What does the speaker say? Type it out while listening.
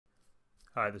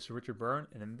Hi, this is Richard Byrne,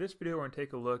 and in this video we're going to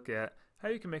take a look at how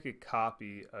you can make a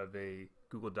copy of a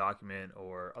Google document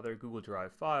or other Google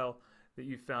Drive file that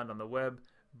you found on the web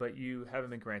but you haven't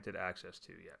been granted access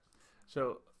to yet.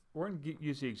 So we're going to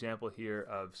use the example here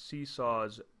of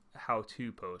Seesaw's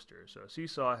how-to poster. So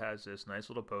Seesaw has this nice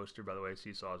little poster. By the way,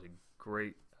 Seesaw is a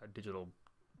great digital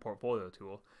portfolio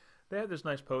tool. They have this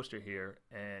nice poster here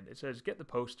and it says get the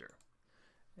poster.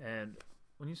 And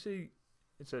when you see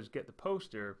it says get the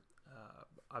poster,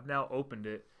 I've now opened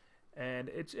it and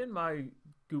it's in my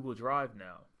Google Drive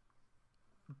now,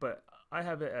 but I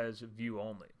have it as view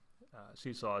only.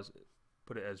 Seesaw has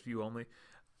put it as view only.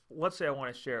 Let's say I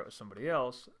want to share it with somebody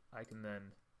else. I can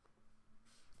then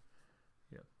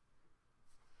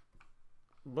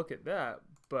look at that,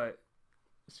 but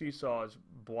Seesaw has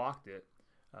blocked it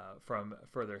from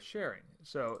further sharing.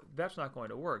 So that's not going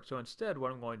to work. So instead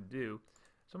what I'm going to do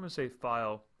is I'm going to say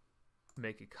File,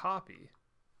 Make a Copy,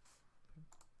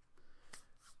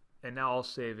 and now I'll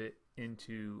save it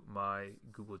into my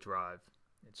Google Drive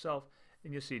itself,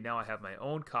 and you'll see now I have my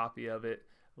own copy of it.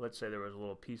 Let's say there was a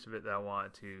little piece of it that I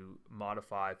wanted to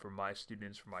modify for my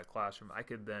students, for my classroom. I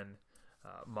could then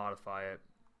modify it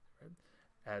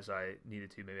as I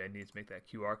needed to. Maybe I need to make that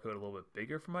QR code a little bit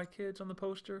bigger for my kids on the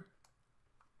poster.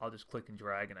 I'll just click and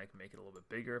drag and I can make it a little bit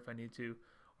bigger if I need to,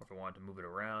 or if I wanted to move it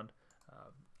around.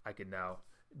 I can now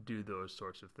do those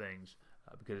sorts of things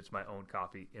because it's my own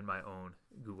copy in my own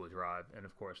Google Drive, and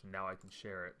of course now I can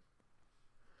share it,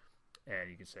 and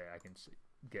you can say I can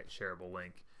get shareable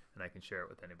link and I can share it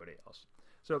with anybody else.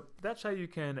 So that's how you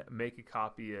can make a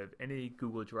copy of any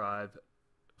Google Drive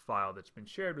file that's been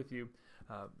shared with you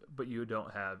but you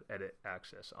don't have edit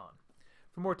access on.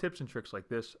 For more tips and tricks like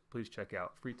this, please check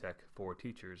out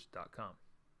freetech4teachers.com.